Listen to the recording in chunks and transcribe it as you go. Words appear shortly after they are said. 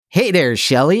Hey there,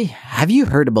 Shelley. Have you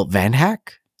heard about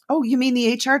VanHack? Oh, you mean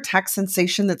the HR tech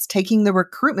sensation that's taking the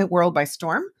recruitment world by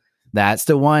storm? That's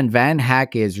the one.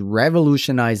 VanHack is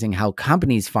revolutionizing how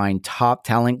companies find top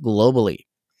talent globally.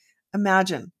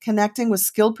 Imagine connecting with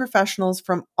skilled professionals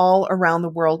from all around the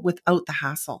world without the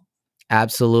hassle.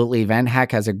 Absolutely.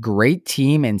 VanHack has a great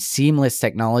team and seamless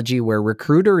technology where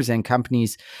recruiters and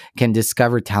companies can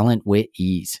discover talent with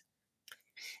ease.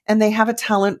 And they have a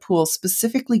talent pool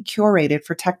specifically curated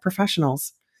for tech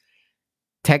professionals.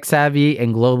 Tech savvy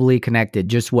and globally connected,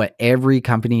 just what every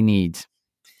company needs.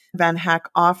 VanHack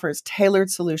offers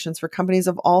tailored solutions for companies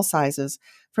of all sizes,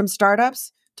 from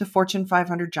startups to Fortune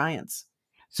 500 giants.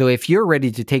 So if you're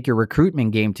ready to take your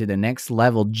recruitment game to the next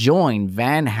level, join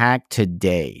VanHack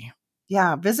today.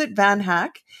 Yeah, visit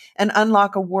VanHack and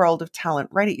unlock a world of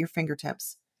talent right at your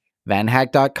fingertips.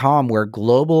 VanHack.com, where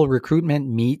global recruitment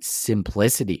meets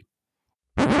simplicity.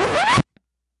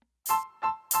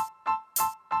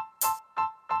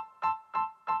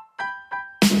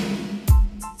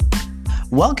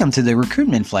 Welcome to the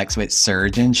Recruitment Flex with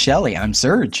Serge and Shelley. I'm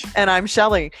Serge. And I'm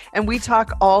Shelley, and we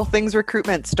talk all things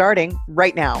recruitment starting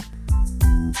right now.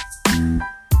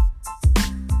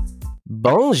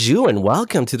 Bonjour and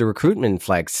welcome to the Recruitment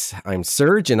Flex. I'm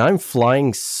Serge and I'm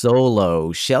flying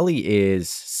solo. Shelley is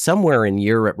somewhere in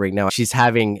Europe right now. She's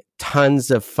having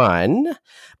tons of fun.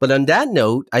 But on that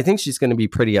note, I think she's going to be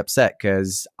pretty upset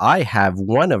because I have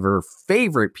one of her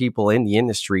favorite people in the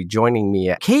industry joining me,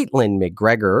 Caitlin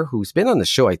MacGregor, who's been on the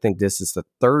show. I think this is the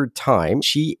third time.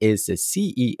 She is the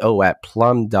CEO at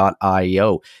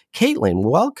Plum.io. Caitlin,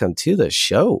 welcome to the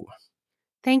show.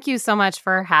 Thank you so much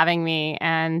for having me.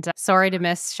 And sorry to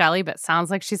miss Shelley, but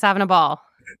sounds like she's having a ball.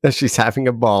 She's having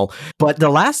a ball. But the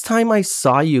last time I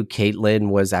saw you, Caitlin,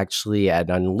 was actually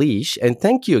at Unleash. And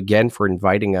thank you again for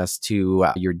inviting us to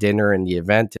your dinner and the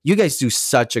event. You guys do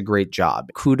such a great job.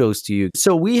 Kudos to you.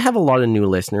 So we have a lot of new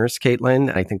listeners,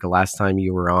 Caitlin. I think the last time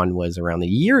you were on was around a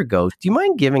year ago. Do you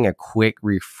mind giving a quick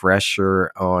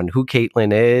refresher on who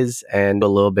Caitlin is and a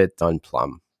little bit on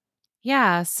Plum?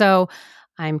 Yeah. So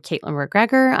I'm Caitlin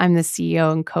MacGregor. I'm the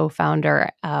CEO and co-founder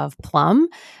of Plum.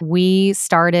 We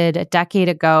started a decade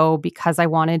ago because I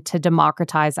wanted to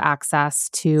democratize access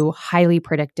to highly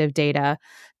predictive data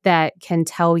that can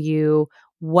tell you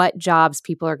what jobs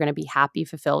people are going to be happy,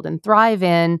 fulfilled, and thrive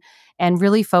in, and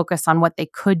really focus on what they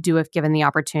could do if given the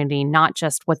opportunity, not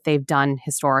just what they've done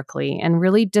historically, and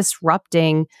really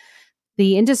disrupting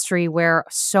the industry where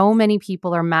so many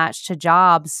people are matched to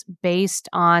jobs based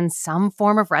on some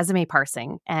form of resume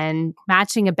parsing and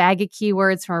matching a bag of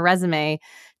keywords from a resume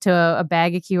to a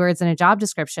bag of keywords in a job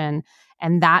description.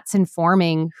 And that's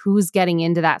informing who's getting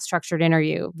into that structured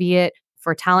interview, be it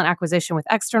for talent acquisition with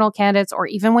external candidates, or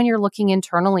even when you're looking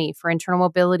internally for internal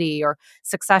mobility or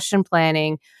succession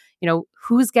planning.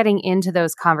 Who's getting into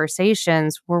those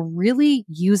conversations. We're really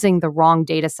using the wrong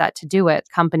data set to do it.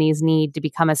 Companies need to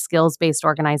become a skills-based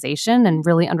organization and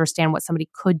really understand what somebody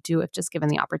could do if just given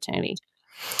the opportunity.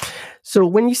 So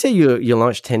when you say you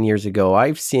launched 10 years ago,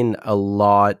 I've seen a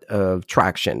lot of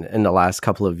traction in the last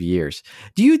couple of years.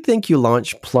 Do you think you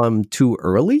launched Plum too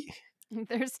early?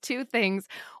 There's two things.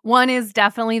 One is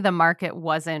definitely the market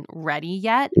wasn't ready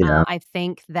yet. Yeah. I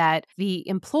think that the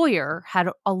employer had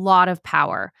a lot of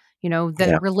power.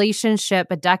 The relationship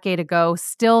a decade ago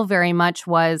still very much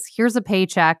was, here's a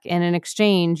paycheck, and in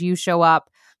exchange, you show up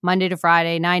Monday to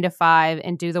Friday, 9 to 5,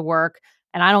 and do the work.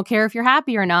 And I don't care if you're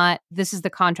happy or not. This is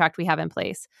the contract we have in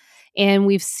place. And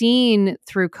we've seen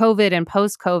through COVID and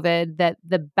post-COVID that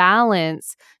the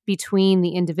balance between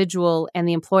the individual and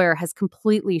the employer has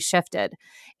completely shifted.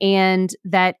 And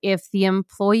that if the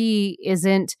employee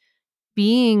isn't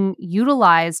being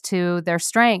utilized to their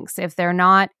strengths, if they're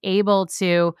not able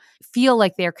to feel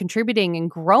like they're contributing and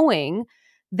growing,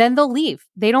 then they'll leave.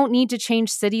 They don't need to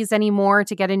change cities anymore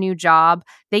to get a new job.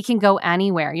 They can go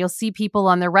anywhere. You'll see people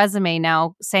on their resume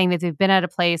now saying that they've been at a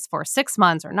place for 6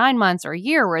 months or 9 months or a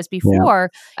year, whereas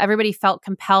before, everybody felt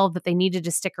compelled that they needed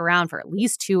to stick around for at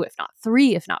least 2, if not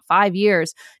 3, if not 5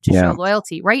 years to show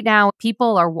loyalty. Right now,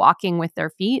 people are walking with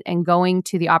their feet and going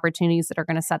to the opportunities that are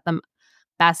going to set them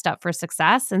best up for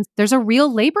success. And there's a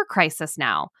real labor crisis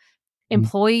now.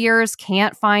 Employers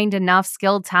can't find enough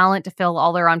skilled talent to fill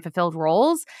all their unfulfilled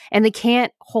roles, and they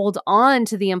can't hold on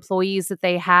to the employees that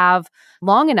they have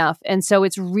long enough. And so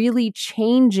it's really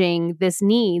changing this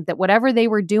need that whatever they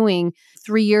were doing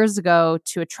 3 years ago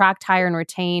to attract, hire, and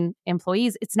retain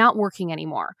employees, it's not working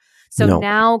anymore. So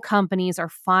now companies are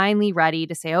finally ready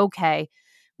to say, okay,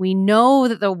 we know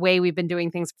that the way we've been doing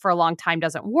things for a long time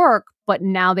doesn't work, but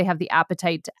now they have the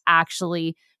appetite to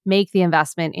actually make the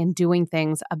investment in doing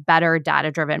things a better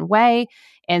data-driven way.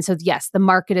 And so, yes, the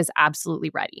market is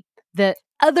absolutely ready. The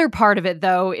other part of it,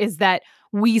 though, is that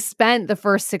we spent the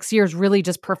first 6 years really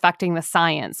just perfecting the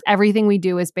science. Everything we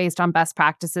do is based on best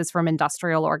practices from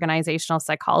industrial organizational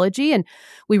psychology. And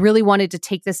we really wanted to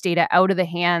take this data out of the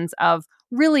hands of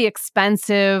really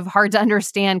expensive, hard to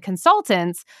understand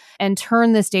consultants and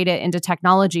turn this data into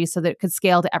technology so that it could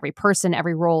scale to every person,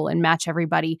 every role, and match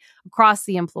everybody across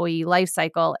the employee life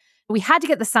cycle. We had to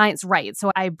get the science right.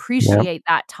 So I appreciate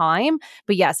that time.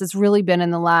 But yes, it's really been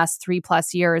in the last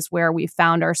 3+ years where we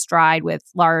found our stride with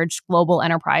large global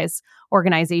enterprise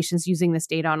organizations using this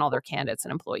data on all their candidates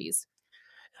and employees.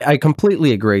 I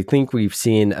completely agree. I think we've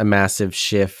seen a massive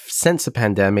shift since the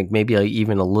pandemic, maybe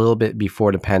even a little bit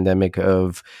before the pandemic,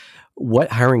 of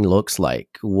what hiring looks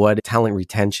like, what talent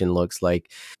retention looks like.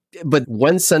 But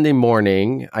one Sunday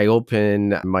morning, I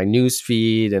open my news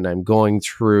feed and I'm going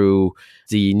through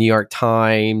the New York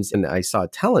Times and I saw a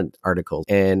talent article,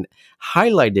 and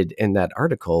highlighted in that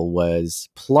article was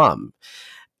Plum.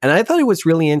 And I thought it was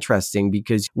really interesting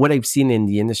because what I've seen in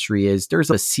the industry is there's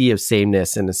a sea of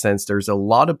sameness in a sense. There's a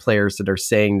lot of players that are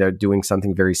saying they're doing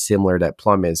something very similar that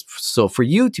Plum is. So for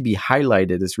you to be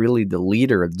highlighted as really the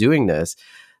leader of doing this,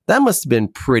 that must have been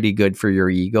pretty good for your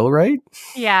ego, right?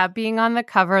 Yeah, being on the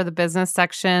cover of the business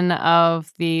section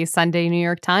of the Sunday New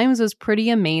York Times was pretty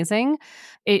amazing.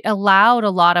 It allowed a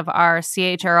lot of our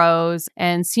CHROs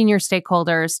and senior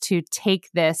stakeholders to take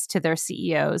this to their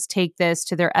CEOs, take this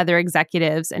to their other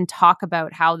executives, and talk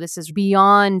about how this is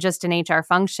beyond just an HR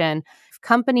function. If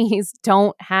companies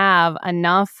don't have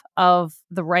enough of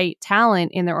the right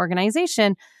talent in their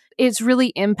organization, it's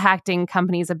really impacting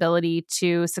companies' ability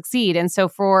to succeed. And so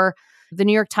for the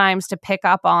New York Times to pick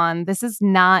up on, this is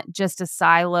not just a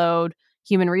siloed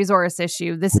human resource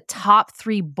issue. This top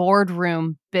 3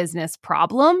 boardroom business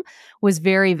problem was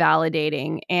very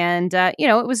validating. And,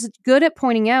 it was good at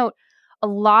pointing out a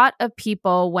lot of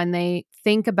people, when they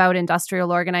think about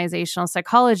industrial organizational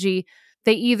psychology,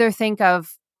 they either think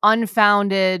of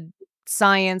unfounded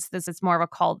science. This is more of a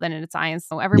cult than it's science.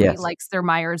 So everybody Yes. likes their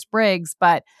Myers-Briggs,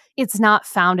 but it's not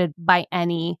founded by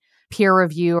any peer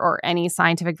review or any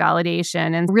scientific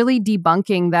validation, and really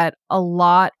debunking that a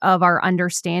lot of our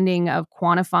understanding of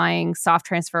quantifying soft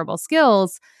transferable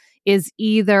skills is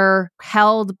either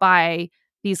held by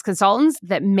these consultants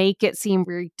that make it seem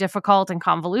very difficult and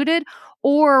convoluted,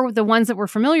 or the ones that we're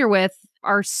familiar with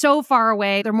are so far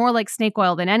away. They're more like snake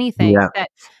oil than anything, Yeah. that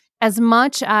as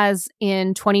much as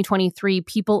in 2023,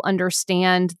 people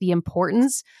understand the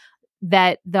importance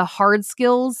that the hard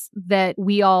skills that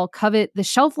we all covet, the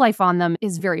shelf life on them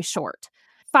is very short.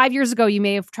 5 years ago, you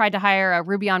may have tried to hire a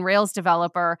Ruby on Rails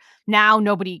developer. Now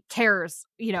nobody cares.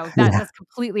 That's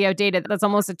completely outdated. That's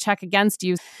almost a check against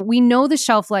you. We know the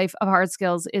shelf life of hard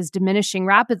skills is diminishing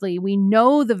rapidly. We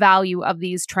know the value of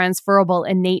these transferable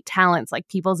innate talents, like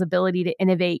people's ability to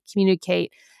innovate,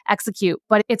 communicate, execute.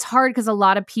 But it's hard because a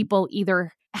lot of people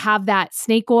either have that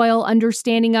snake oil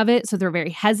understanding of it, so they're very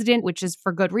hesitant, which is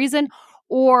for good reason,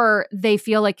 or they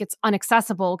feel like it's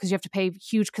inaccessible because you have to pay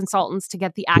huge consultants to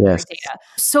get the Yes. accurate data.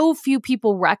 So few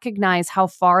people recognize how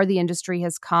far the industry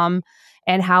has come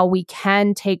and how we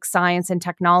can take science and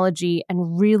technology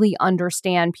and really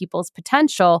understand people's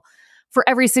potential for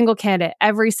every single candidate,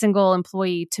 every single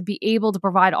employee, to be able to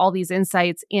provide all these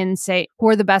insights in, say, who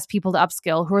are the best people to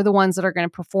upskill, who are the ones that are going to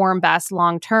perform best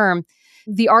long term.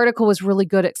 The article was really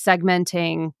good at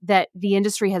segmenting that the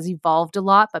industry has evolved a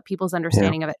lot, but people's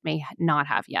understanding of it may not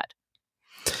have yet.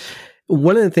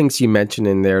 One of the things you mentioned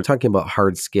in there, talking about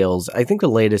hard skills, I think the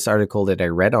latest article that I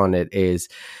read on it is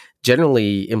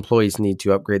generally employees need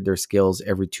to upgrade their skills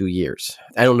every 2 years.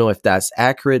 I don't know if that's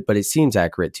accurate, but it seems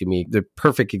accurate to me. The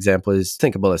perfect example is,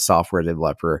 think about a software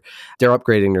developer. They're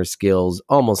upgrading their skills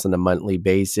almost on a monthly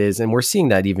basis. And we're seeing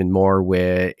that even more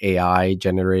with AI,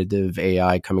 generative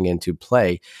AI coming into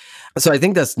play. So I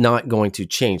think that's not going to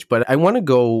change. But I want to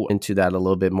go into that a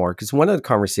little bit more, because one of the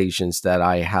conversations that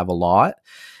I have a lot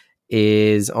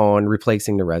is on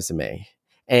replacing the resume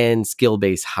and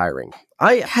skill-based hiring.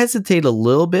 I hesitate a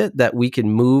little bit that we can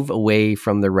move away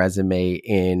from the resume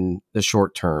in the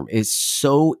short term. It's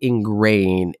so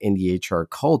ingrained in the HR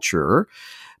culture.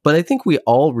 But I think we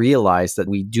all realize that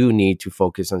we do need to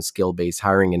focus on skill-based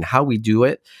hiring, and how we do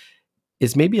it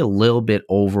is maybe a little bit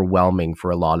overwhelming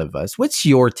for a lot of us. What's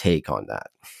your take on that?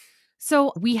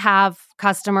 So we have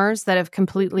customers that have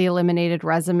completely eliminated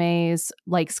resumes,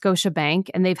 like Scotiabank,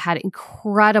 and they've had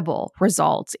incredible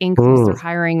results, increase their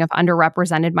hiring of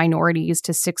underrepresented minorities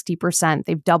to 60%.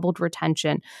 They've doubled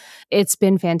retention. It's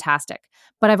been fantastic.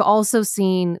 But I've also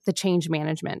seen the change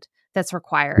management. that's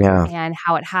required Yeah. and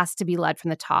how it has to be led from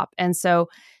the top. And so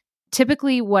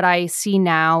typically what I see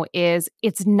now is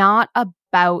it's not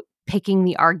about picking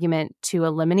the argument to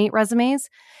eliminate resumes.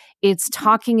 It's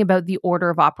talking about the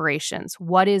order of operations.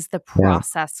 What is the Yeah.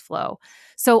 process flow?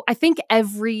 So I think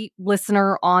every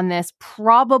listener on this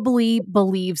probably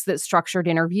believes that structured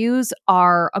interviews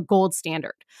are a gold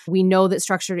standard. We know that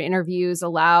structured interviews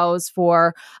allows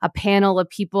for a panel of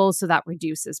people, so that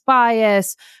reduces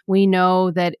bias. We know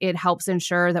that it helps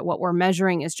ensure that what we're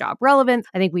measuring is job relevant.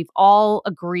 I think we've all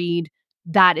agreed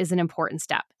that is an important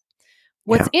step.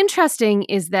 What's Yeah. interesting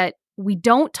is that we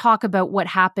don't talk about what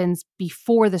happens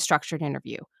before the structured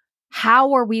interview.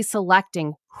 How are we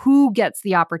selecting who gets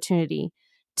the opportunity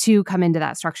to come into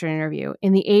that structured interview?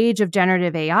 In the age of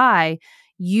generative AI,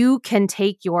 you can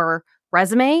take your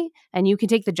resume and you can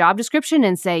take the job description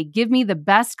and say, give me the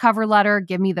best cover letter,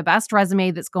 give me the best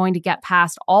resume that's going to get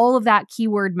past all of that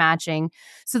keyword matching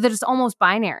so that it's almost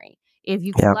binary. If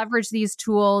you can Yeah. leverage these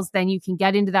tools, then you can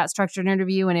get into that structured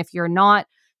interview. And if you're not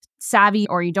savvy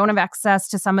or you don't have access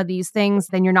to some of these things,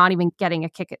 then you're not even getting a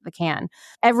kick at the can.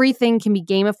 Everything can be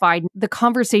gamified. The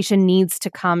conversation needs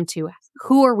to come to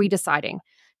who are we deciding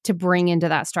to bring into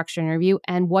that structured interview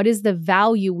and what is the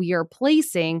value we are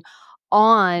placing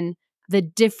on the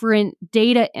different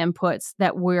data inputs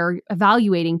that we're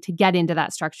evaluating to get into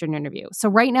that structured interview. So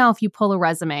right now, if you pull a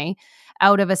resume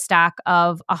out of a stack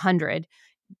of 100,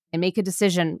 and make a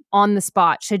decision on the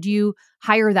spot, should you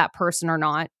hire that person or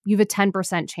not, you have a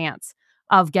 10% chance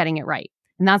of getting it right.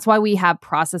 And that's why we have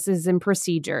processes and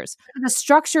procedures. In a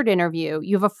structured interview,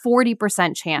 you have a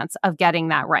 40% chance of getting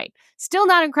that right. Still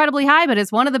not incredibly high, but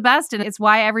it's one of the best. And it's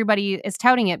why everybody is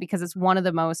touting it because it's one of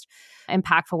the most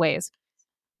impactful ways.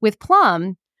 With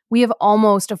Plum, we have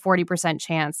almost a 40%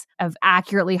 chance of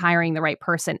accurately hiring the right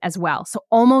person as well. So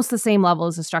almost the same level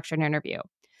as a structured interview.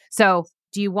 So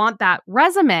do you want that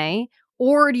resume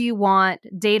or do you want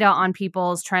data on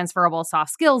people's transferable soft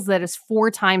skills that is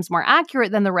 4 times more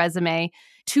accurate than the resume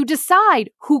to decide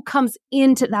who comes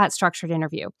into that structured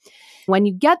interview? When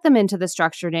you get them into the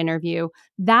structured interview,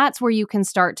 that's where you can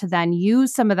start to then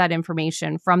use some of that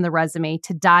information from the resume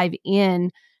to dive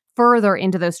in further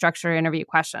into those structured interview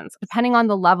questions. Depending on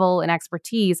the level and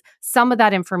expertise, some of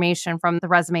that information from the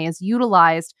resume is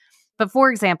utilized. But for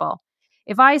example,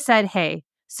 if I said, hey,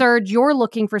 Serge, you're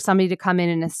looking for somebody to come in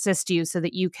and assist you so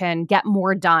that you can get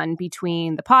more done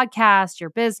between the podcast, your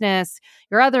business,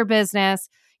 your other business,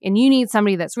 and you need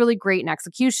somebody that's really great in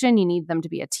execution. You need them to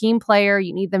be a team player.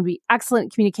 You need them to be excellent in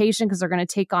communication because they're going to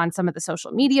take on some of the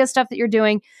social media stuff that you're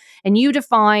doing. And you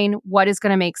define what is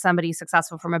going to make somebody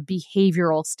successful from a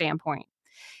behavioral standpoint.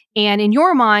 And in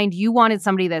your mind, you wanted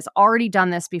somebody that's already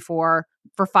done this before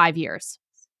for 5 years.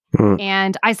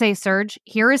 And I say, Serge,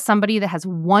 here is somebody that has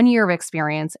 1 year of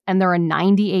experience and they're a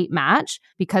 98 match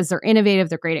because they're innovative,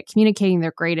 they're great at communicating,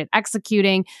 they're great at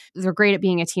executing, they're great at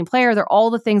being a team player. They're all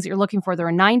the things that you're looking for. They're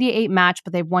a 98 match,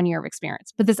 but they have 1 year of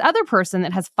experience. But this other person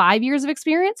that has 5 years of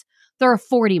experience, they're a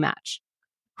 40 match.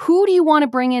 Who do you want to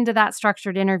bring into that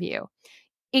structured interview?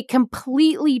 It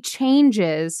completely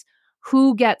changes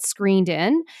who gets screened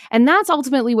in. And that's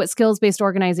ultimately what skills-based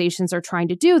organizations are trying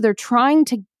to do. They're trying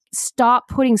to stop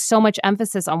putting so much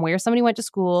emphasis on where somebody went to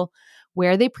school,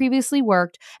 where they previously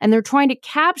worked, and they're trying to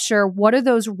capture what are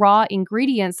those raw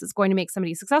ingredients that's going to make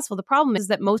somebody successful. The problem is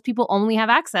that most people only have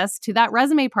access to that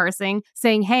resume parsing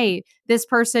saying, hey, this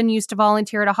person used to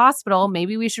volunteer at a hospital.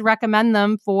 Maybe we should recommend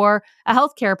them for a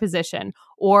healthcare position.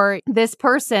 Or this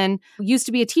person used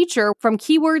to be a teacher. From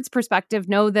keywords perspective,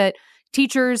 know that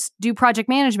teachers do project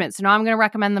management. So now I'm going to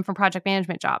recommend them for project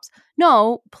management jobs.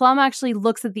 No, Plum actually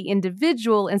looks at the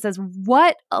individual and says,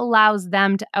 what allows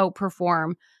them to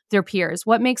outperform their peers?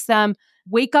 What makes them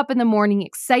wake up in the morning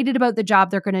excited about the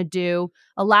job they're going to do,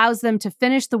 allows them to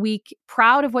finish the week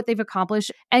proud of what they've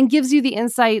accomplished, and gives you the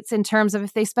insights in terms of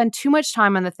if they spend too much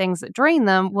time on the things that drain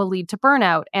them will lead to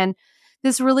burnout. And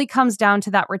this really comes down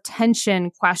to that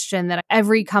retention question that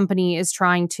every company is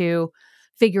trying to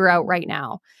figure out right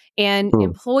now. And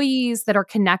employees that are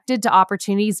connected to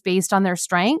opportunities based on their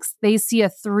strengths, they see a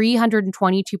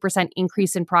 322%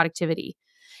 increase in productivity.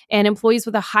 And employees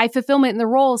with a high fulfillment in the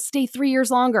role stay 3 years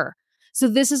longer. So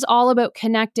this is all about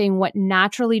connecting what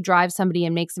naturally drives somebody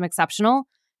and makes them exceptional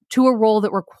to a role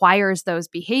that requires those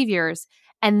behaviors.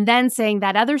 And then saying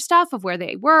that other stuff of where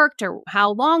they worked or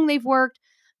how long they've worked,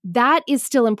 that is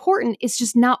still important. It's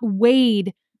just not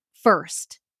weighed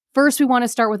first. First, we want to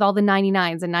start with all the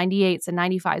 99s and 98s and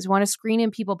 95s. We want to screen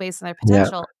in people based on their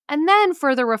potential and then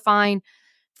further refine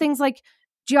things like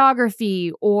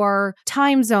geography or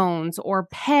time zones or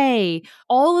pay,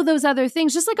 all of those other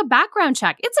things, just like a background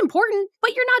check. It's important,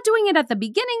 but you're not doing it at the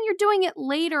beginning. You're doing it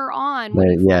later on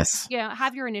when you Yes.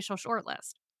 have your initial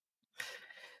shortlist.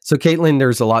 So, Caitlin,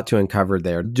 there's a lot to uncover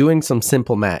there. Doing some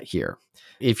simple math here.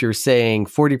 If you're saying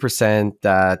 40%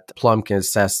 that Plum can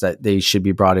assess that they should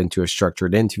be brought into a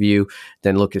structured interview,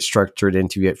 then look at structured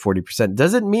interview at 40%.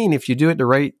 Doesn't mean if you do it the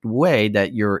right way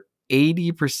that you're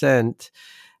 80%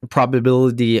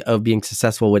 probability of being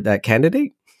successful with that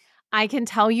candidate. I can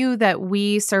tell you that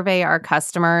we survey our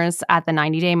customers at the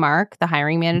 90-day mark, the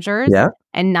hiring managers, Yeah.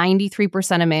 and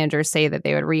 93% of managers say that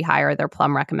they would rehire their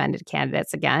Plum recommended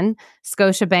candidates again.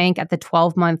 Scotiabank at the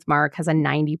 12-month mark has a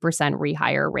 90%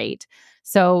 rehire rate.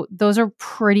 So those are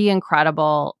pretty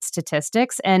incredible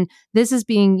statistics. And this is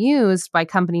being used by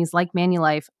companies like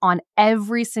Manulife on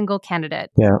every single candidate,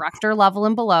 director level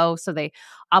and below. So they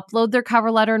upload their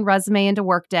cover letter and resume into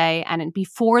Workday. And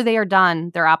before they are done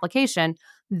their application,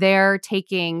 they're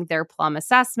taking their Plum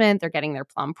assessment, they're getting their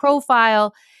Plum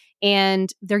profile,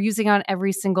 and they're using it on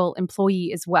every single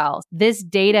employee as well. This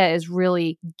data is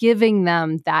really giving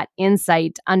them that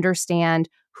insight to understand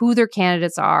who their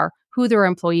candidates are, who their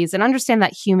employees, and understand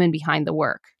that human behind the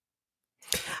work.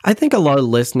 I think a lot of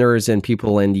listeners and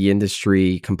people in the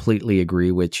industry completely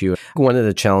agree with you. One of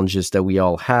the challenges that we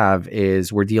all have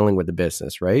is we're dealing with the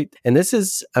business, right? And this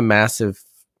is a massive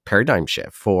paradigm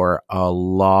shift for a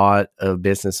lot of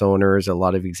business owners, a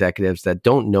lot of executives that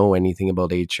don't know anything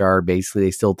about HR. Basically,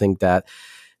 they still think that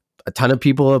a ton of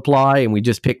people apply and we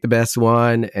just pick the best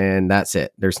one and that's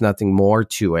it. There's nothing more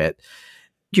to it.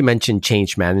 You mentioned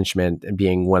change management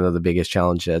being one of the biggest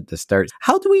challenges at the start.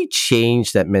 How do we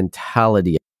change that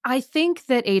mentality? I think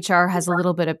that HR has a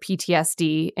little bit of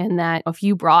PTSD in that if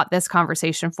you brought this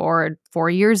conversation forward 4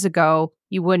 years ago,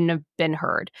 you wouldn't have been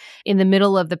heard. In the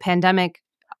middle of the pandemic,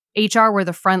 HR were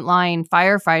the frontline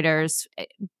firefighters,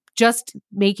 just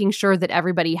making sure that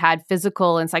everybody had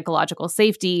physical and psychological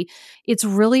safety. It's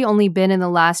really only been in the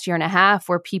last year and a half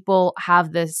where people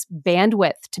have this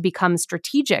bandwidth to become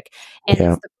strategic. And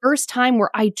it's the first time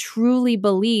where I truly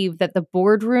believe that the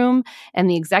boardroom and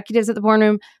the executives at the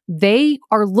boardroom, they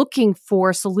are looking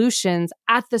for solutions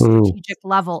at the strategic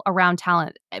level around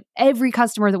talent. Every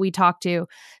customer that we talk to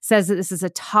says that this is a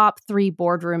top 3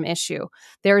 boardroom issue.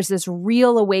 There's this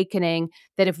real awakening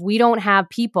that if we don't have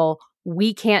people,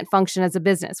 we can't function as a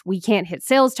business. We can't hit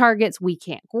sales targets. We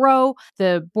can't grow.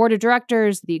 The board of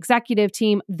directors, the executive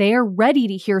team, they're ready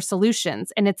to hear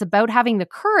solutions. And it's about having the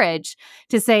courage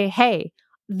to say, hey,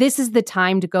 this is the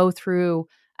time to go through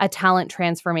a talent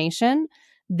transformation.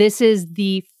 This is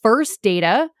the first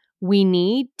data we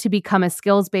need to become a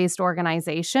skills-based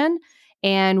organization.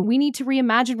 And we need to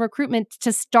reimagine recruitment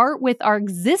to start with our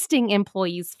existing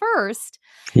employees first.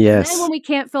 Yes. And then when we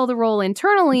can't fill the role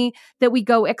internally, that we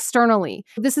go externally.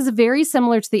 This is very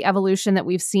similar to the evolution that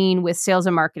we've seen with sales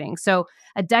and marketing. So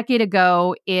a decade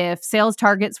ago, if sales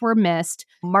targets were missed,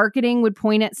 marketing would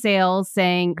point at sales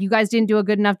saying, you guys didn't do a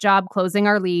good enough job closing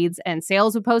our leads. And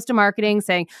sales would post to marketing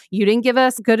saying, you didn't give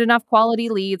us good enough quality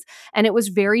leads. And it was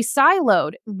very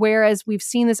siloed. Whereas we've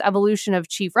seen this evolution of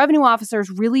chief revenue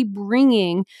officers really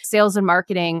bringing sales and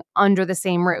marketing under the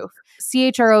same roof.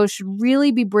 CHROs should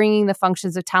really be bringing the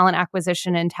functions of talent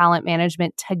acquisition and talent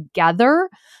management together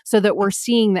so that we're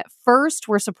seeing that first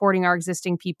we're supporting our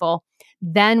existing people,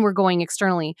 then we're going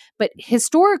externally. But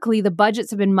historically, the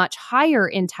budgets have been much higher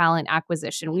in talent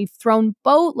acquisition. We've thrown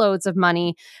boatloads of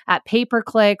money at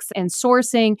pay-per-clicks and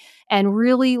sourcing and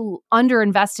really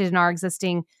underinvested in our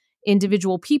existing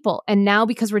individual people. And now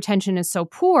because retention is so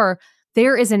poor,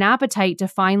 there is an appetite to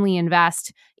finally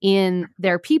invest in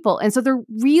their people. And so they're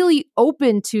really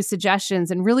open to suggestions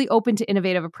and really open to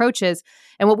innovative approaches.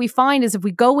 And what we find is if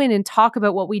we go in and talk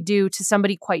about what we do to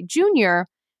somebody quite junior,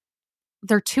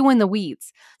 they're too in the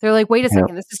weeds. They're like, wait a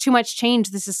second, this is too much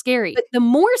change. This is scary. But the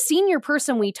more senior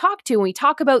person we talk to, and we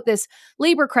talk about this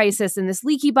labor crisis and this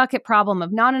leaky bucket problem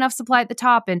of not enough supply at the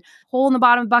top and hole in the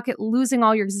bottom bucket, losing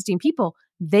all your existing people,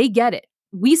 they get it.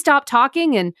 We stop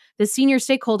talking and the senior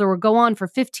stakeholder will go on for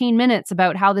 15 minutes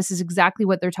about how this is exactly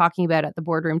what they're talking about at the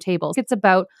boardroom tables. It's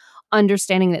about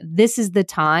understanding that this is the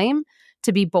time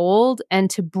to be bold and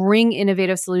to bring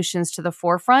innovative solutions to the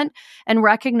forefront and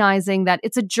recognizing that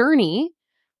it's a journey,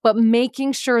 but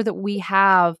making sure that we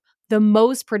have the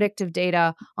most predictive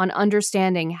data on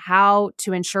understanding how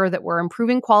to ensure that we're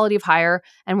improving quality of hire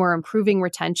and we're improving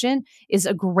retention is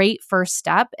a great first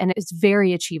step, and it's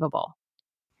very achievable.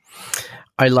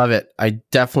 I love it. I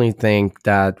definitely think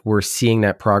that we're seeing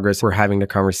that progress. We're having the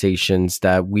conversations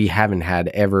that we haven't had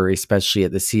ever, especially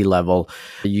at the C level.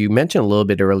 You mentioned a little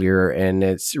bit earlier, and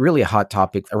it's really a hot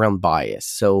topic around bias.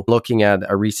 So, looking at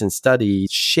a recent study,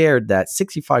 shared that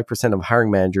 65% of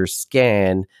hiring managers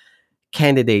scan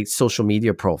candidates' social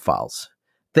media profiles.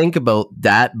 Think about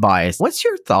that bias. What's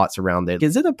your thoughts around it?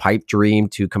 Is it a pipe dream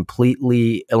to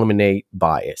completely eliminate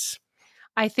bias?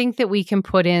 I think that we can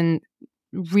put in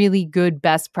really good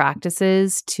best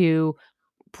practices to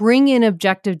bring in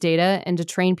objective data and to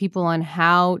train people on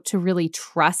how to really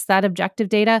trust that objective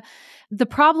data. The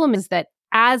problem is that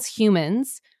as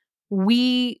humans,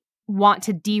 we want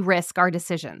to de-risk our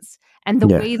decisions. And the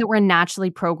Yeah. way that we're naturally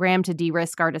programmed to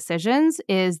de-risk our decisions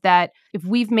is that if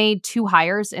we've made 2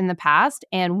 hires in the past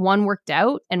and one worked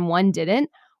out and one didn't,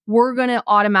 we're going to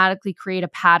automatically create a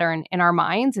pattern in our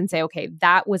minds and say, okay,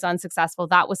 that was unsuccessful,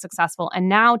 that was successful. And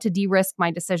now to de-risk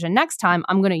my decision next time,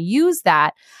 I'm going to use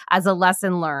that as a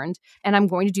lesson learned, and I'm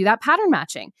going to do that pattern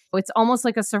matching. It's almost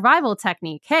like a survival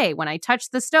technique. Hey, when I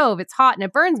touch the stove, it's hot and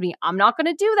it burns me. I'm not going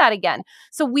to do that again.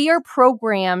 So we are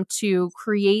programmed to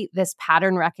create this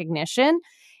pattern recognition.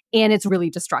 And it's really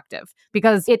destructive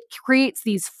because it creates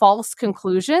these false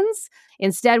conclusions.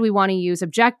 Instead, we want to use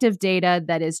objective data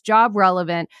that is job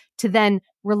relevant to then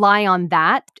rely on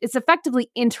that. It's effectively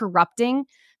interrupting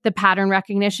the pattern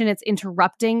recognition. It's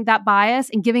interrupting that bias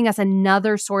and giving us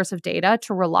another source of data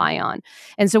to rely on.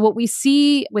 And so what we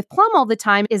see with Plum all the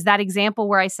time is that example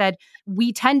where I said,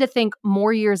 we tend to think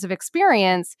more years of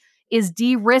experience is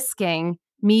de-risking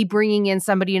me bringing in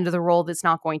somebody into the role that's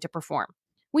not going to perform.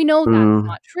 We know that's Mm,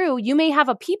 not true. You may have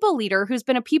a people leader who's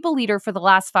been a people leader for the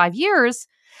last 5 years,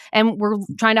 and we're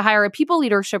trying to hire a people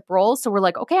leadership role. So we're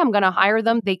like, okay, I'm going to hire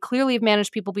them. They clearly have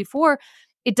managed people before.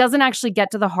 It doesn't actually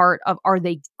get to the heart of, are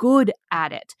they good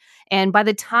at it? And by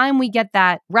the time we get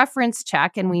that reference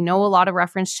check, and we know a lot of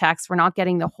reference checks, we're not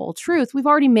getting the whole truth. We've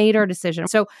already made our decision.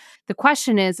 So the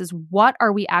question is what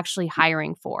are we actually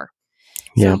hiring for?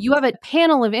 So yeah. you have a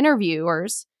panel of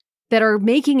interviewers that are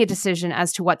making a decision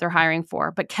as to what they're hiring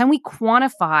for, but can we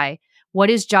quantify what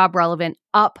is job relevant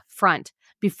up front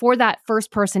before that first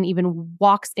person even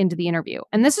walks into the interview?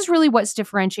 And this is really what's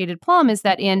differentiated Plum, is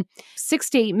that in 6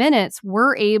 to 8 minutes,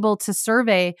 we're able to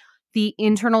survey the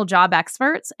internal job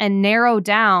experts and narrow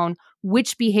down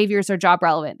which behaviors are job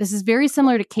relevant. This is very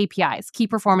similar to KPIs, key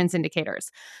performance indicators.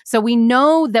 So we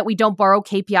know that we don't borrow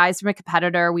KPIs from a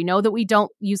competitor. We know that we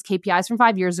don't use KPIs from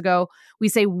 5 years ago. We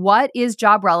say, what is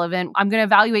job relevant? I'm going to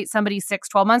evaluate somebody 6,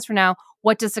 12 months from now.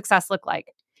 What does success look like?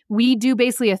 We do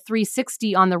basically a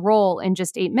 360 on the role in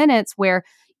just 8 minutes, where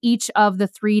each of the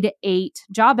 3 to 8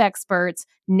 job experts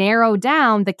narrow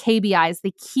down the KBIs,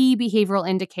 the key behavioral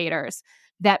indicators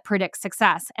that predict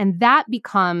success. And that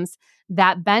becomes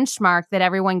that benchmark that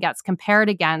everyone gets compared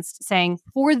against, saying,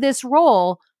 for this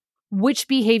role, which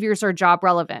behaviors are job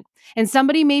relevant? And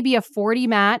somebody may be a 40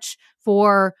 match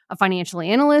for a financial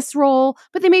analyst role,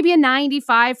 but they may be a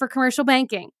 95 for commercial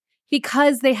banking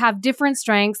because they have different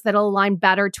strengths that align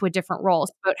better to a different role.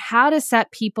 But how to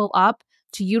set people up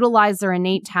to utilize their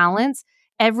innate talents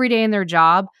every day in their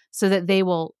job so that they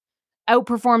will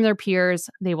outperform their peers,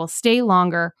 they will stay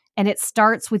longer. And it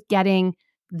starts with getting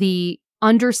the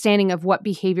understanding of what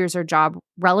behaviors are job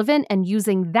relevant and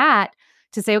using that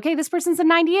to say, okay, this person's a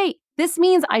 98. This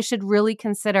means I should really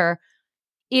consider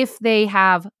if they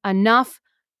have enough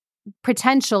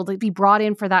potential to be brought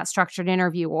in for that structured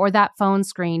interview or that phone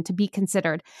screen to be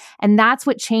considered. And that's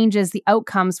what changes the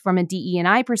outcomes from a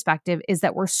DE&I perspective, is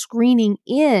that we're screening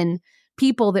in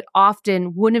people that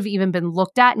often wouldn't have even been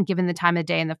looked at and given the time of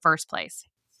day in the first place.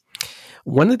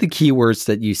 One of the keywords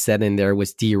that you said in there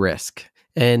was de-risk.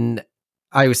 And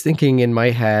I was thinking in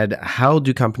my head, how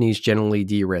do companies generally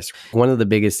de-risk? One of the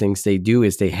biggest things they do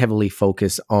is they heavily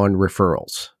focus on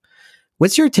referrals.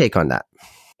 What's your take on that?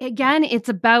 Again, it's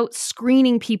about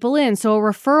screening people in. So a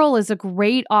referral is a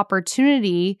great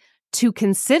opportunity to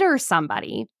consider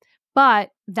somebody, but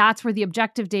that's where the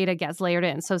objective data gets layered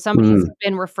in. So somebody's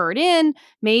been referred in,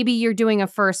 maybe you're doing a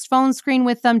first phone screen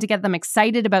with them to get them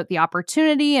excited about the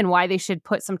opportunity and why they should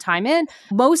put some time in.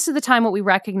 Most of the time, what we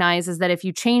recognize is that if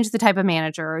you change the type of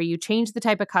manager, or you change the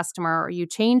type of customer, or you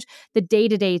change the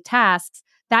day-to-day tasks,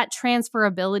 that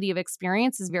transferability of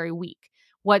experience is very weak.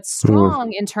 What's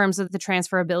strong in terms of the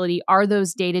transferability are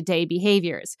those day-to-day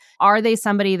behaviors. Are they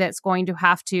somebody that's going to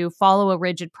have to follow a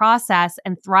rigid process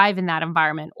and thrive in that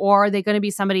environment? Or are they going to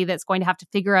be somebody that's going to have to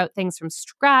figure out things from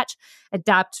scratch,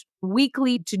 adapt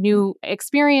weekly to new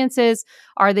experiences?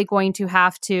 Are they going to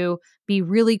have to be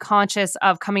really conscious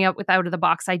of coming up with out of the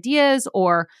box ideas?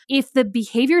 Or if the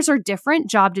behaviors are different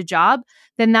job to job,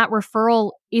 then that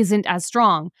referral isn't as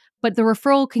strong. But the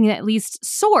referral can at least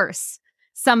source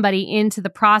somebody into the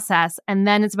process. And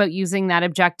then it's about using that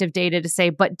objective data to say,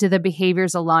 but do the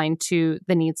behaviors align to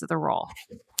the needs of the role?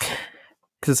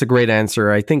 That's a great answer.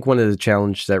 I think one of the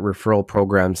challenges that referral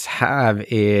programs have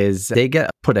is they get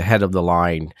put ahead of the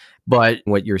line. But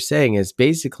what you're saying is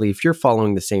basically, if you're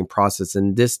following the same process,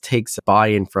 and this takes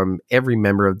buy-in from every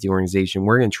member of the organization,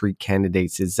 we're going to treat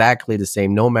candidates exactly the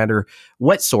same, no matter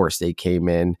what source they came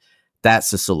in.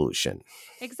 That's the solution.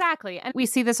 Exactly. And we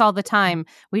see this all the time.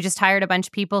 We just hired a bunch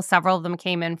of people. Several of them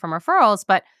came in from referrals.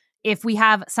 But if we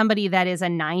have somebody that is a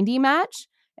 90 match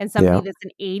and somebody Yeah. that's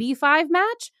an 85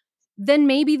 match, then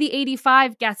maybe the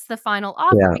 85 gets the final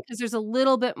offer Yeah. because there's a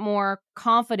little bit more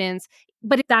confidence.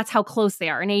 But that's how close they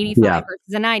are, an 85 Yeah.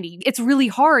 versus a 90. It's really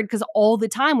hard because all the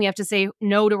time we have to say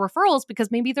no to referrals because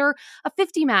maybe they're a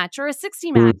 50 match or a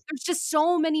 60 match. There's just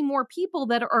so many more people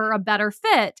that are a better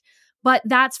fit. But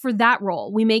that's for that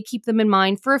role. We may keep them in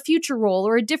mind for a future role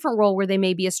or a different role where they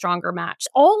may be a stronger match.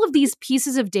 All of these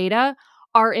pieces of data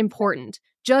are important,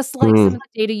 just like some of the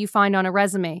data you find on a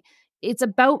resume. It's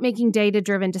about making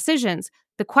data-driven decisions.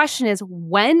 The question is,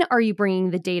 when are you bringing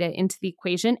the data into the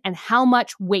equation and how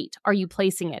much weight are you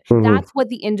placing it? That's what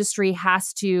the industry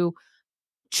has to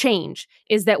change,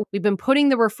 is that we've been putting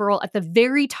the referral at the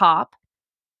very top,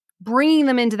 bringing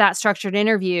them into that structured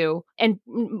interview and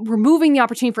removing the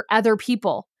opportunity for other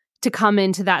people to come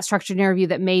into that structured interview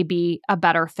that may be a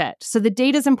better fit. So the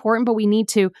data is important, but we need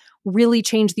to really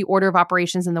change the order of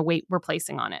operations and the weight we're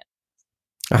placing on it.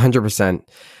 100%.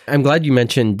 I'm glad you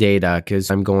mentioned data because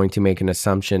I'm going to make an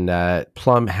assumption that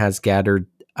Plum has gathered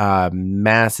a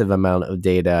massive amount of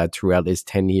data throughout its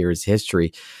 10 years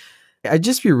history. I'd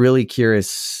just be really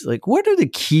curious, like, what are the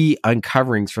key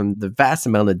uncoverings from the vast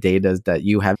amount of data that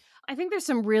you have? I think there's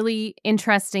some really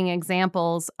interesting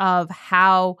examples of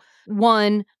how,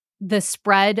 one, the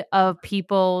spread of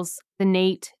people's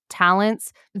innate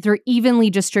talents, they're evenly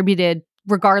distributed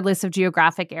regardless of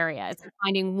geographic area. It's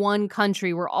finding one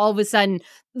country where all of a sudden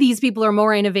these people are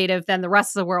more innovative than the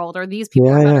rest of the world, or these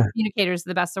people are better communicators than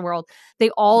the best of the world.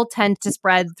 They all tend to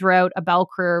spread throughout a bell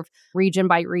curve, region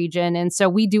by region. And so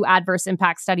we do adverse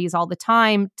impact studies all the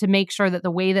time to make sure that the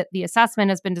way that the assessment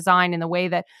has been designed and the way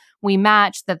that we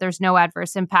match, that there's no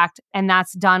adverse impact, and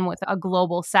that's done with a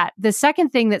global set. The second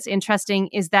thing that's interesting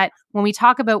is that when we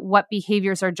talk about what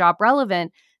behaviors are job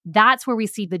relevant, that's where we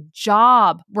see the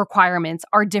job requirements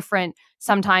are different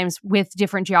sometimes with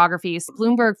different geographies.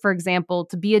 Bloomberg, for example,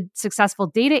 to be a successful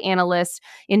data analyst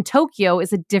in Tokyo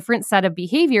is a different set of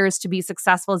behaviors to be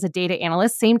successful as a data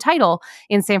analyst, same title,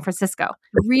 in San Francisco.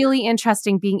 Really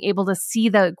interesting being able to see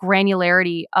the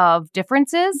granularity of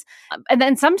differences. And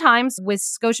then sometimes with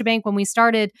Scotiabank, when we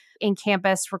started in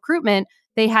campus recruitment,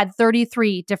 they had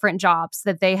 33 different jobs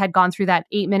that they had gone through that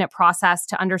 8-minute process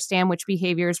to understand which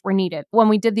behaviors were needed. When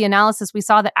we did the analysis, we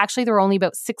saw that actually there were only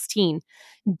about 16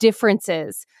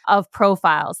 differences of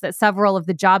profiles, that several of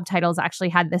the job titles actually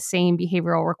had the same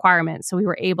behavioral requirements. So we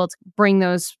were able to bring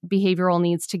those behavioral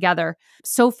needs together.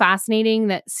 So fascinating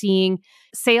that seeing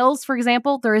sales, for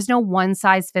example, there is no one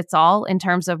size fits all in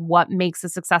terms of what makes a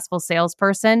successful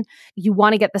salesperson. You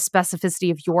want to get the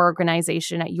specificity of your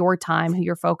organization at your time, who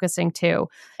you're focusing to,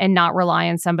 and not rely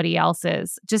on somebody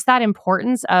else's. Just that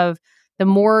importance of the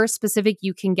more specific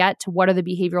you can get to what are the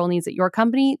behavioral needs at your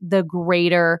company, the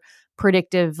greater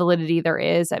predictive validity there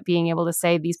is at being able to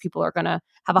say these people are going to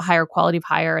have a higher quality of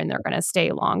hire and they're going to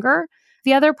stay longer.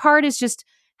 The other part is just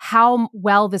how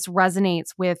well this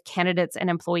resonates with candidates and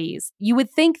employees. You would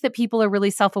think that people are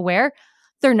really self-aware.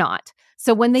 They're not.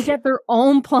 So when they get their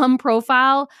own Plum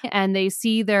profile and they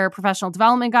see their professional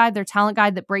development guide, their talent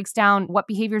guide that breaks down what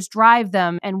behaviors drive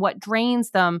them and what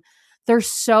drains them, they're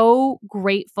so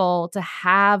grateful to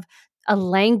have a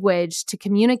language to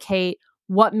communicate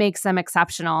what makes them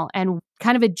exceptional and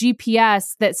kind of a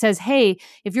GPS that says, hey,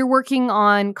 if you're working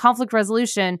on conflict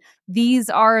resolution,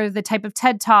 these are the type of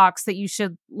TED Talks that you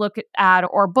should look at,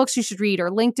 or books you should read,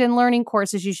 or LinkedIn learning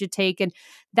courses you should take, and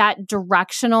that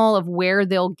directional of where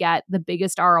they'll get the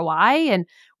biggest ROI, and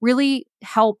really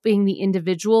helping the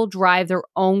individual drive their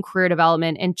own career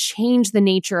development and change the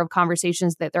nature of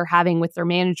conversations that they're having with their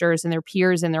managers and their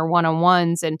peers and their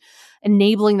one-on-ones, and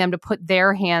enabling them to put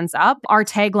their hands up. Our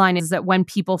tagline is that when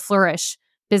people flourish,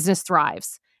 business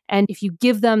thrives. And if you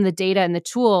give them the data and the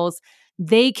tools,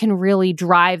 they can really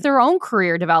drive their own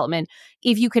career development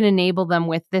if you can enable them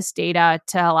with this data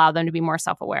to allow them to be more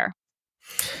self-aware.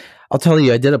 I'll tell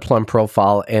you, I did a Plum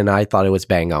profile and I thought it was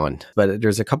bang on. But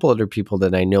there's a couple other people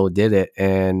that I know did it.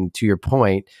 And to your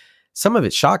point, some of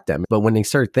it shocked them. But when they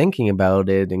started thinking about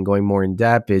it and going more in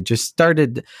depth, it just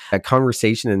started a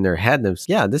conversation in their head. And it was,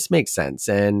 yeah, this makes sense.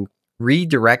 And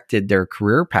redirected their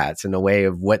career paths in a way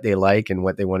of what they like and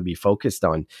what they want to be focused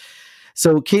on.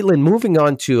 So, Caitlin, moving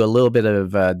on to a little bit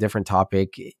of a different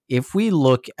topic. If we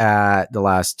look at the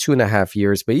last 2.5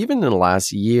 years, but even in the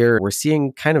last year, we're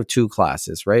seeing kind of two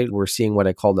classes, right? We're seeing what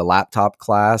I call the laptop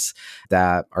class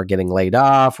that are getting laid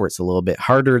off, where it's a little bit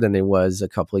harder than it was a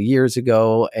couple of years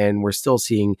ago. And we're still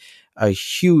seeing a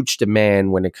huge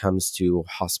demand when it comes to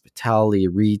hospitality,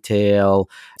 retail,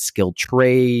 skilled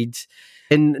trades.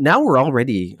 And now we're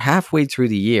already halfway through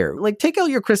the year. Like, take out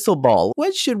your crystal ball.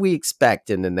 What should we expect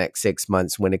in the next 6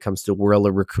 months when it comes to the world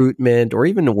of recruitment or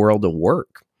even the world of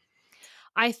work?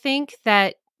 I think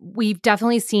that we've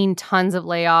definitely seen tons of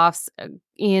layoffs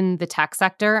in the tech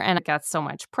sector, and it gets so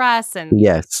much press and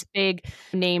Yes. big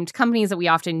named companies that we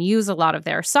often use a lot of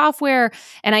their software.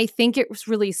 And I think it was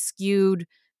really skewed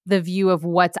the view of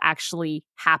what's actually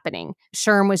happening.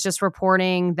 SHRM was just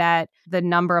reporting that the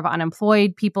number of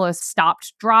unemployed people has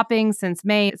stopped dropping since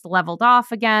May. It's leveled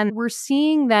off again. We're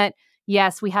seeing that,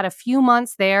 yes, we had a few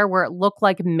months there where it looked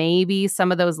like maybe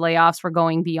some of those layoffs were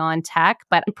going beyond tech.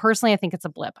 But personally, I think it's a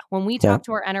blip. When we Yeah. talk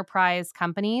to our enterprise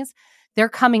companies, they're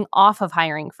coming off of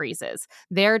hiring freezes.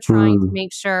 They're trying to Mm,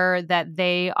 make sure that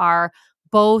they are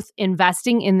both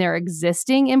investing in their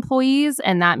existing employees,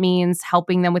 and that means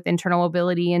helping them with internal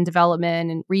mobility and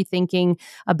development and rethinking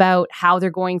about how they're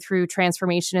going through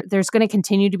transformation. There's going to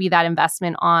continue to be that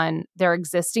investment on their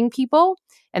existing people,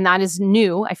 and that is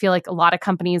new. I feel like a lot of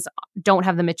companies don't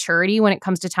have the maturity when it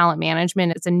comes to talent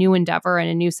management. It's a new endeavor and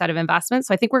a new set of investments.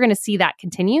 So I think we're going to see that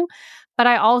continue. But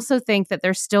I also think that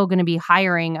there's still going to be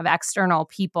hiring of external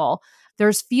people.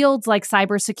 There's fields like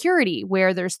cybersecurity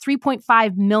where there's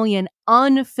 3.5 million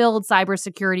unfilled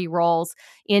cybersecurity roles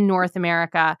in North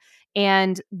America.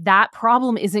 And that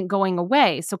problem isn't going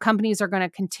away. So companies are going to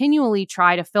continually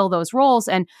try to fill those roles.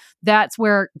 And that's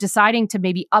where deciding to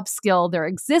maybe upskill their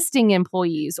existing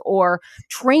employees or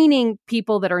training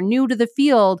people that are new to the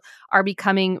field are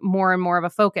becoming more and more of a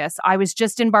focus. I was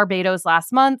just in Barbados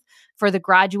last month for the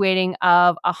graduating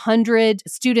of 100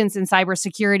 students in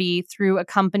cybersecurity through a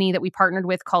company that we partnered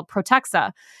with called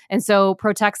Protexa. And so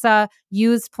Protexa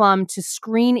used Plum to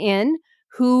screen in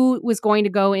who was going to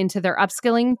go into their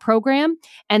upskilling program,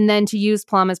 and then to use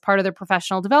Plum as part of their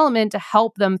professional development to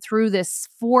help them through this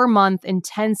 4-month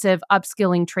intensive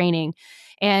upskilling training.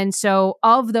 And so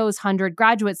of those 100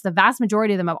 graduates, the vast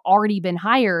majority of them have already been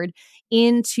hired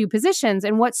into positions.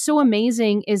 And what's so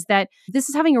amazing is that this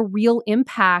is having a real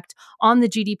impact on the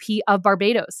GDP of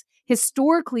Barbados.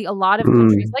 Historically, a lot of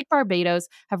countries mm, like Barbados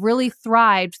have really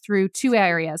thrived through two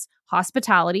areas: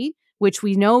 hospitality, which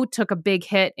we know took a big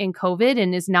hit in COVID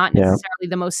and is not yeah. necessarily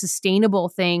the most sustainable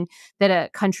thing that a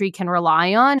country can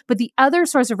rely on. But the other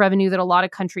source of revenue that a lot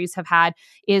of countries have had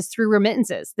is through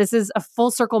remittances. This is a full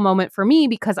circle moment for me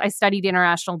because I studied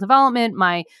international development.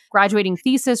 My graduating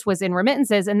thesis was in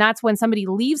remittances, and that's when somebody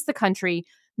leaves the country,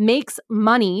 makes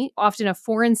money, often a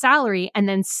foreign salary, and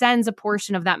then sends a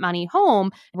portion of that money home.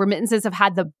 Remittances have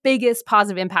had the biggest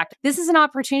positive impact. This is an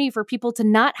opportunity for people to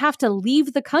not have to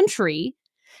leave the country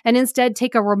and instead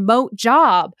take a remote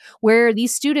job where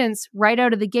these students right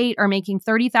out of the gate are making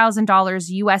 $30,000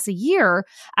 US a year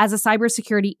as a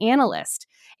cybersecurity analyst.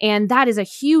 And that is a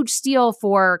huge steal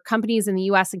for companies in the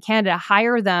US and Canada to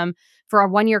hire them for a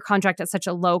 1-year contract at such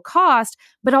a low cost.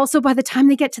 But also by the time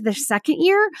they get to their second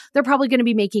year, they're probably going to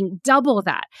be making double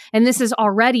that. And this is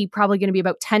already probably going to be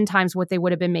about 10 times what they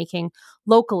would have been making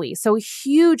locally. So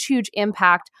huge, huge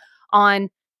impact on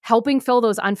helping fill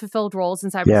those unfulfilled roles in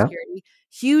Yeah. cybersecurity,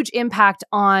 huge impact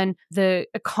on the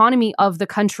economy of the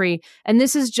country. And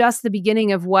this is just the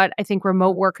beginning of what I think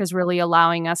remote work is really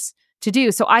allowing us to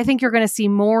do. So I think you're going to see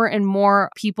more and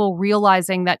more people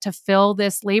realizing that to fill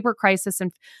this labor crisis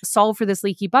and solve for this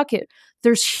leaky bucket,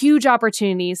 there's huge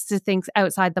opportunities to think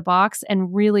outside the box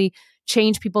and really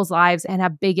change people's lives and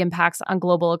have big impacts on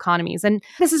global economies. And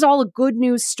this is all a good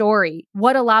news story.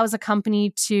 What allows a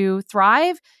company to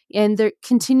thrive? And they're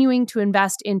continuing to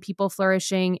invest in people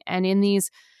flourishing and in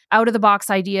these out of the box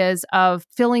ideas of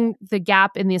filling the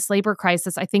gap in this labor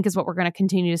crisis, I think is what we're going to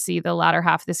continue to see the latter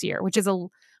half of this year, which is a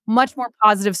much more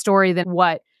positive story than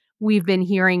what we've been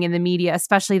hearing in the media,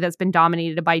 especially that's been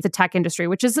dominated by the tech industry,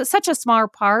 which is such a small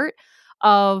part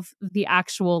of the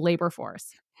actual labor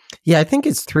force. Yeah, I think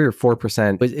it's 3 or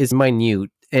 4%, but it's minute.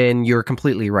 And you're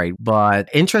completely right. But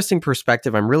interesting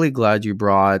perspective. I'm really glad you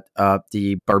brought up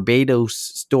the Barbados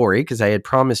story because I had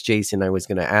promised Jason I was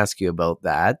going to ask you about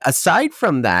that. Aside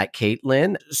from that,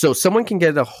 Caitlin, so someone can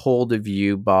get a hold of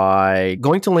you by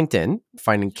going to LinkedIn,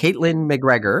 finding Caitlin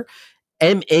MacGregor.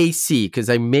 MAC,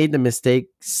 because I made the mistake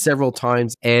several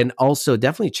times, and also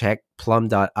definitely check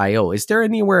plum.io. Is there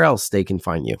anywhere else they can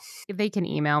find you? They can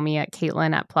email me at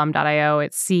caitlin@plum.io.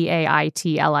 It's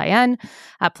CAITLIN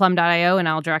at plum.io, and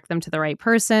I'll direct them to the right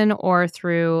person, or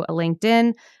through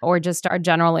LinkedIn, or just our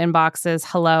general inbox is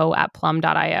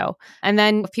hello@plum.io. And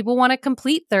then if people want to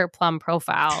complete their Plum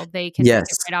profile, they can take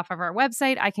it right off of our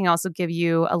website. I can also give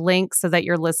you a link so that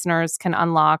your listeners can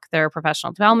unlock their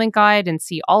professional development guide and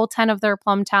see all 10 of their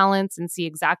Plum talents and see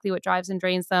exactly what drives and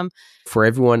drains them. For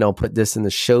everyone, I'll put this in the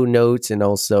show notes and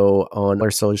also on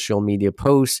our social media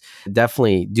posts.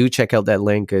 Definitely do check out that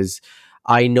link because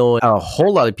I know a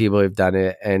whole lot of people have done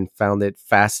it and found it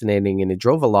fascinating, and it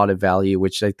drove a lot of value,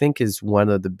 which I think is one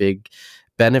of the big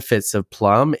benefits of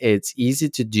Plum. It's easy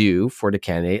to do for the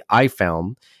candidate, I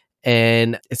found,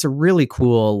 and it's a really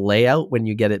cool layout when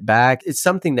you get it back. It's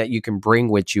something that you can bring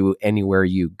with you anywhere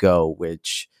you go,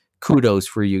 which kudos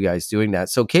for you guys doing that.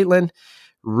 So Caitlin,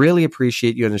 really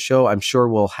appreciate you on the show. I'm sure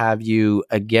we'll have you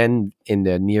again in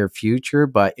the near future,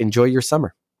 but enjoy your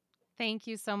summer. Thank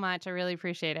you so much. I really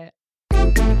appreciate it.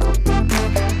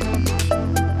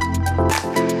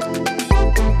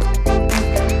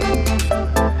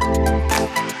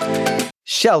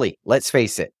 Shelly, let's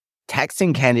face it,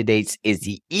 texting candidates is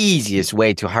the easiest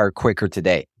way to hire quicker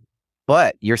today.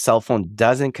 But your cell phone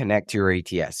doesn't connect to your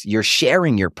ATS. You're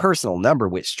sharing your personal number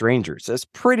with strangers. That's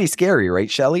pretty scary, right,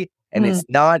 Shelly? And it's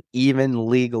not even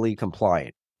legally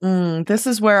compliant. This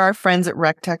is where our friends at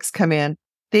RecText come in.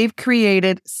 They've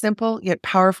created simple yet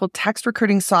powerful text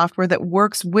recruiting software that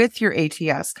works with your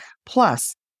ATS.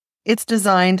 Plus, it's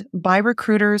designed by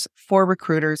recruiters for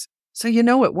recruiters, so you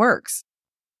know it works.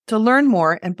 To learn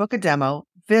more and book a demo,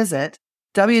 visit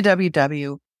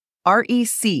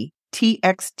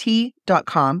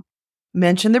www.rectxt.com,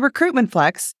 mention the Recruitment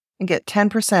Flex, and get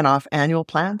 10% off annual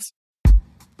plans.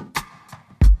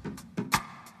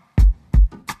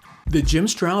 The Jim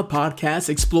Stroud Podcast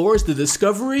explores the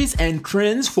discoveries and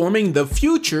trends forming the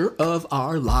future of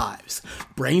our lives.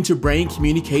 Brain-to-brain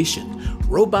communication,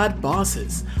 robot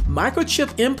bosses,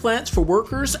 microchip implants for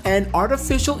workers, and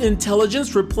artificial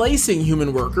intelligence replacing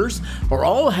human workers are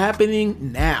all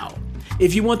happening now.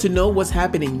 If you want to know what's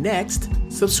happening next,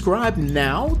 subscribe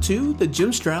now to the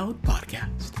Jim Stroud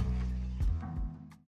Podcast.